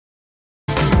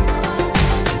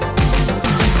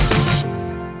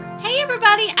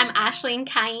Ashleen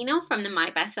Caino from the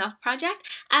My Best Self Project,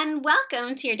 and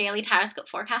welcome to your daily Tarotscope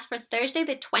forecast for Thursday,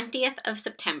 the 20th of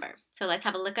September. So let's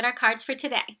have a look at our cards for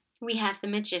today. We have the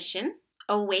Magician,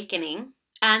 Awakening,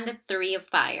 and the Three of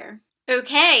Fire.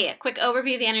 Okay, a quick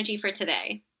overview of the energy for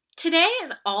today. Today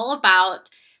is all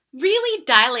about really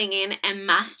dialing in and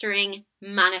mastering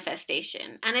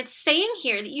manifestation. And it's saying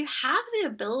here that you have the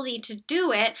ability to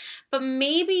do it, but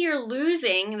maybe you're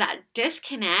losing that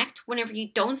disconnect whenever you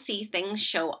don't see things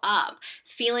show up,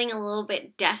 feeling a little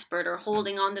bit desperate or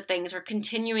holding on to things or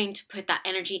continuing to put that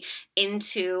energy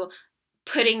into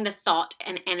putting the thought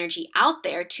and energy out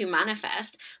there to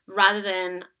manifest rather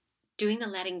than doing the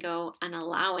letting go and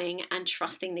allowing and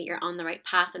trusting that you're on the right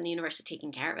path and the universe is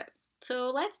taking care of it.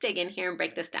 So let's dig in here and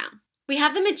break this down. We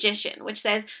have the Magician, which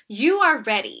says, you are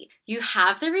ready. You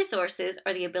have the resources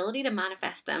or the ability to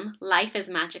manifest them. Life is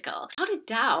magical. Without a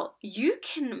doubt, you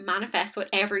can manifest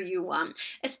whatever you want,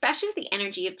 especially with the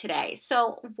energy of today.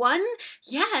 So one,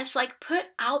 yes, put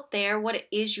out there what it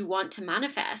is you want to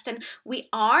manifest. And we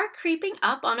are creeping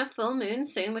up on a full moon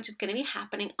soon, which is going to be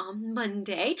happening on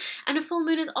Monday. And a full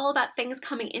moon is all about things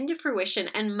coming into fruition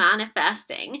and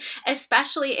manifesting,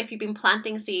 especially if you've been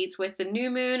planting seeds with the new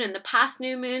moon and the past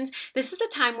new moons. This is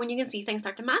the time when you can see things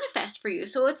start to manifest for you.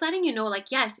 So it's letting you know,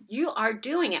 yes, you are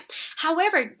doing it.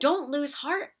 However, don't lose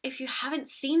heart if you haven't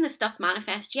seen the stuff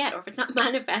manifest yet, or if it's not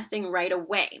manifesting right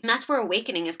away. And that's where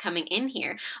awakening is coming in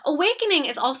here. Awakening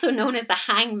is also known as the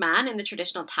hangman in the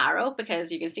traditional tarot,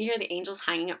 because you can see here the angels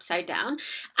hanging upside down.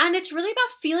 And it's really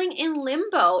about feeling in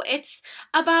limbo. It's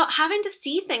about having to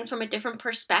see things from a different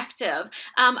perspective,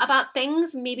 about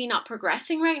things maybe not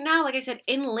progressing right now. Like I said,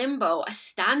 in limbo, a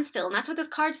standstill. And that's what this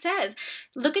card says.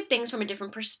 Look at things from a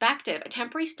different perspective. A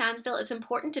temporary standstill, it's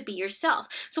important to be yourself.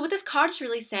 So what this card is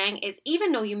really saying is,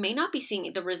 even though you may not be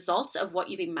seeing the results of what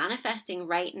you've been manifesting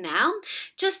right now,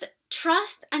 just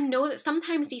trust and know that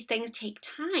sometimes these things take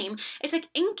time. It's like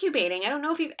incubating. I don't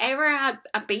know if you've ever had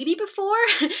a baby before.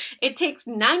 It takes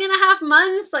 9.5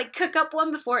 months, cook up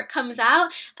one before it comes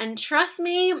out. And trust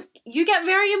me, you get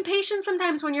very impatient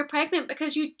sometimes when you're pregnant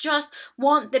because you just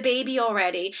want the baby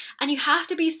already. And you have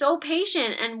to be so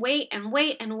patient and wait and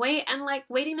wait and wait. And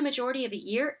waiting the majority of a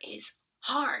year is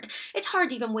hard. It's hard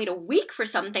to even wait a week for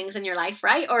some things in your life,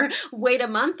 right? Or wait a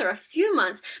month or a few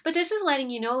months. But this is letting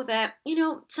you know that,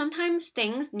 sometimes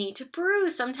things need to brew.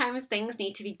 Sometimes things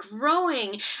need to be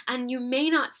growing. And you may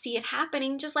not see it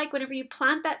happening, just like whenever you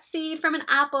plant that seed from an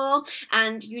apple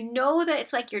and you know that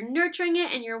it's like you're nurturing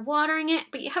it and you're watering it,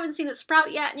 but you haven't seen it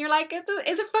sprout yet. And you're like,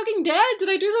 is it fucking dead? Did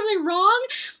I do something wrong?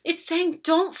 It's saying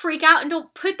don't freak out and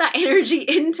don't put that energy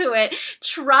into it.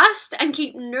 Trust and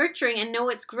keep nurturing and know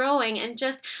it's growing. And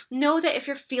just know that if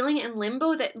you're feeling in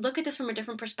limbo, that look at this from a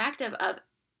different perspective of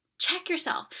check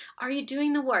yourself. Are you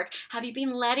doing the work? Have you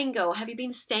been letting go? Have you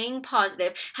been staying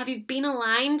positive? Have you been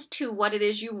aligned to what it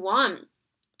is you want?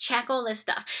 Check all this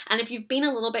stuff. And if you've been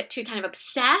a little bit too kind of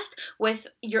obsessed with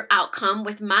your outcome,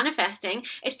 with manifesting,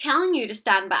 it's telling you to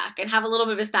stand back and have a little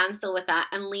bit of a standstill with that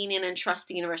and lean in and trust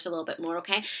the universe a little bit more,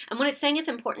 okay? And when it's saying it's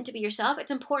important to be yourself,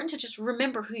 it's important to just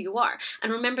remember who you are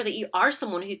and remember that you are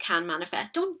someone who can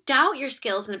manifest. Don't doubt your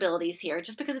skills and abilities here.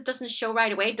 Just because it doesn't show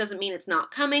right away doesn't mean it's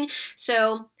not coming.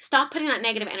 So stop putting that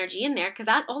negative energy in there,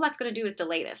 because all that's going to do is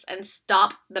delay this and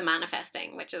stop the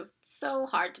manifesting, which is so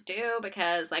hard to do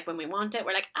because when we want it,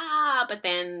 we're like, but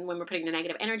then when we're putting the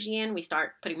negative energy in, we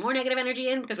start putting more negative energy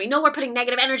in because we know we're putting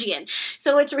negative energy in.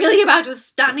 So it's really about just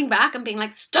standing back and being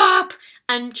like, stop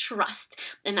and trust.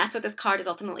 And that's what this card is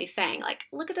ultimately saying.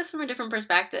 Look at this from a different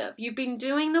perspective. You've been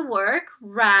doing the work,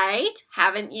 right?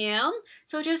 Haven't you?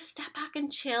 So just step back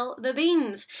and chill the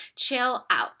beans. Chill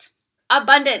out.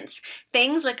 Abundance.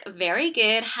 Things look very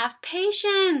good. Have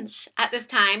patience at this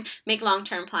time. Make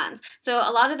long-term plans. So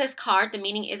a lot of this card, the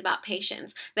meaning is about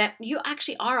patience, that you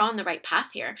actually are on the right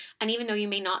path here. And even though you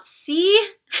may not see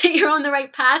that you're on the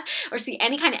right path or see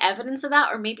any kind of evidence of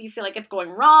that, or maybe you feel like it's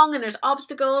going wrong and there's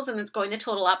obstacles and it's going the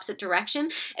total opposite direction,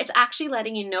 it's actually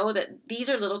letting you know that these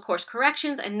are little course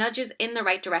corrections and nudges in the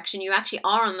right direction. You actually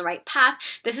are on the right path.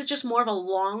 This is just more of a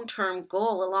long-term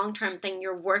goal, a long-term thing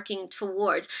you're working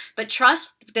towards. But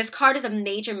trust, this card is a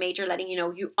major letting you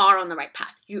know you are on the right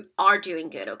path. You are doing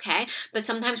good, okay? But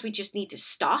sometimes we just need to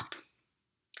stop,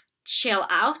 chill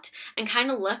out, and kind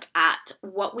of look at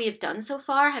what we have done so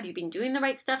far. Have you been doing the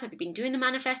right stuff? Have you been doing the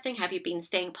manifesting? Have you been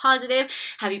staying positive?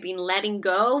 Have you been letting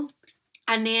go?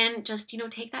 And then just,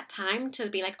 take that time to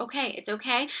be like, okay, it's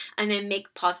okay. And then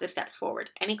make positive steps forward.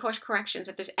 Any course corrections,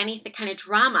 if there's any kind of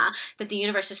drama that the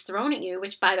universe has thrown at you,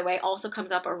 which by the way, also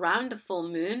comes up around the full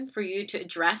moon for you to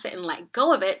address it and let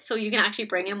go of it so you can actually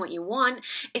bring in what you want.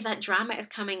 If that drama is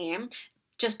coming in,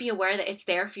 just be aware that it's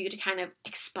there for you to kind of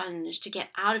expunge, to get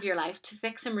out of your life, to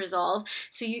fix and resolve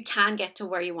so you can get to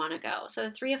where you want to go. So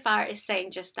the Three of Fire is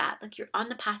saying just that, like you're on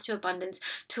the path to abundance,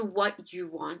 to what you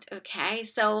want, okay?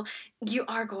 So you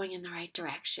are going in the right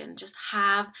direction. Just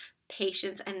have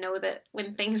patience and know that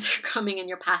when things are coming in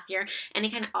your path here, any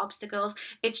kind of obstacles,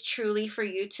 it's truly for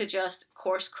you to just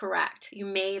course correct. You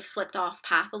may have slipped off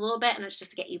path a little bit and it's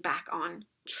just to get you back on.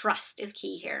 Trust is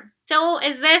key here. So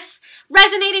is this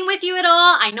resonating with you at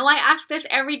all? I know I ask this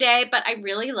every day, but I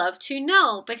really love to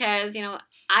know because, you know,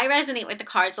 I resonate with the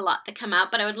cards a lot that come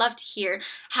out, but I would love to hear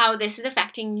how this is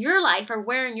affecting your life or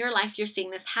where in your life you're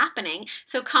seeing this happening.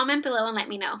 So comment below and let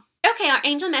me know. Okay, our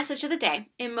angel message of the day,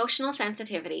 emotional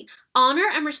sensitivity. Honor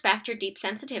and respect your deep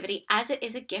sensitivity as it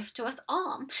is a gift to us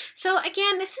all. So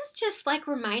again, this is just like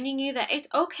reminding you that it's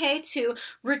okay to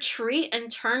retreat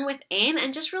and turn within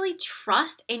and just really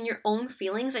trust in your own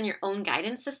feelings and your own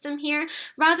guidance system here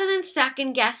rather than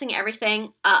second guessing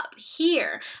everything up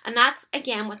here. And that's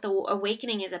again what the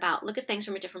awakening is about. Look at things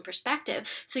from a different perspective.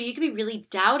 So you could be really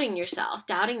doubting yourself,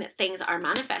 doubting that things are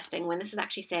manifesting when this is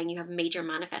actually saying you have major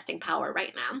manifesting power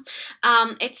right now.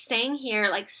 It's saying here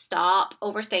like stop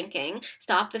overthinking,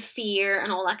 stop the fear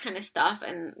and all that kind of stuff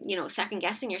and, you know, second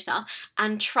guessing yourself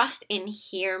and trust in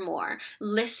hear more.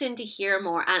 Listen to hear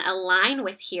more and align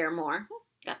with hear more.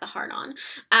 Got the heart on.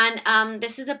 And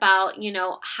this is about, you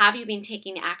know, have you been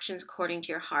taking actions according to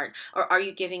your heart or are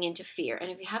you giving into fear?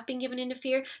 And if you have been given into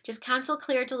fear, just cancel,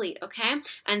 clear, delete, okay?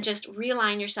 And just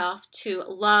realign yourself to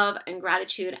love and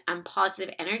gratitude and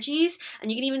positive energies.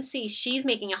 And you can even see she's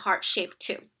making a heart shape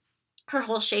too. Her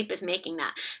whole shape is making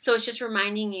that. So it's just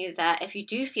reminding you that if you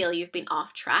do feel you've been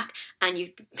off track and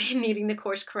you've been needing the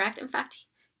course correct, in fact,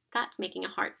 that's making a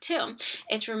heart too.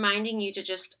 It's reminding you to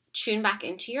just tune back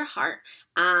into your heart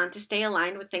and to stay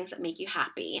aligned with things that make you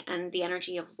happy and the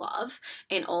energy of love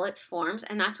in all its forms.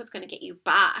 And that's what's going to get you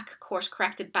back, course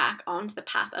corrected back onto the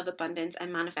path of abundance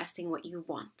and manifesting what you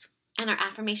want. And our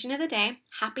affirmation of the day,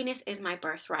 happiness is my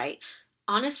birthright.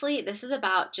 Honestly, this is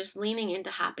about just leaning into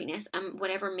happiness and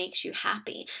whatever makes you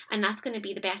happy. And that's going to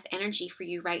be the best energy for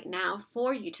you right now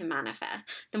for you to manifest.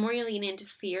 The more you lean into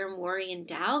fear and worry and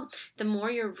doubt, the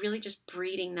more you're really just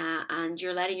breeding that and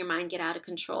you're letting your mind get out of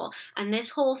control. And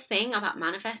this whole thing about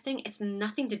manifesting, it's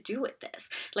nothing to do with this.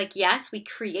 Like, yes, we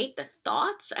create the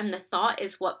thoughts and the thought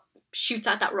is what shoots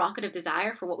out that rocket of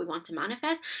desire for what we want to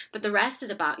manifest, but the rest is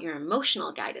about your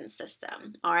emotional guidance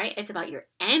system, all right? It's about your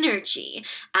energy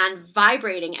and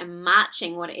vibrating and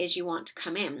matching what it is you want to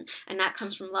come in, and that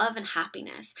comes from love and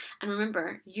happiness. And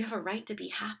remember, you have a right to be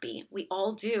happy. We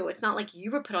all do. It's not like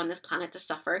you were put on this planet to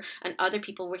suffer and other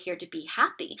people were here to be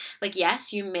happy. Like,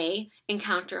 yes, you may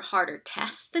encounter harder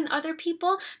tests than other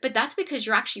people, but that's because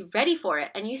you're actually ready for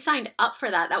it and you signed up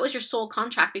for that. That was your soul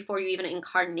contract before you even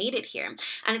incarnated here,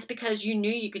 and it's because you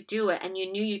knew you could do it and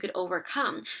you knew you could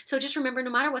overcome. So just remember,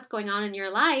 no matter what's going on in your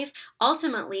life,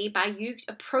 ultimately by you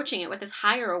approaching it with this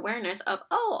higher awareness of,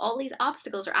 oh, all these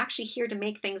obstacles are actually here to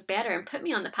make things better and put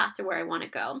me on the path to where I want to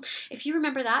go. If you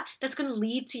remember that, that's going to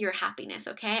lead to your happiness,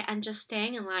 okay? And just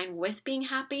staying in line with being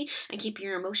happy and keeping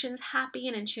your emotions happy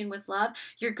and in tune with love,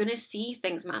 you're going to see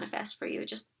things manifest for you.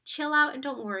 Just chill out and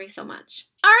don't worry so much.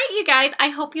 All right, you guys, I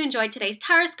hope you enjoyed today's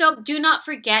Tarotscope. Do not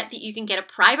forget that you can get a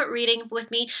private reading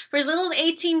with me for as little as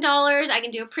 $18. I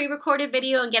can do a pre-recorded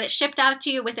video and get it shipped out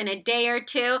to you within a day or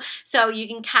two. So you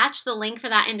can catch the link for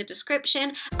that in the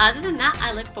description. Other than that,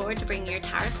 I look forward to bringing your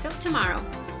Tarotscope tomorrow.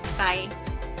 Bye.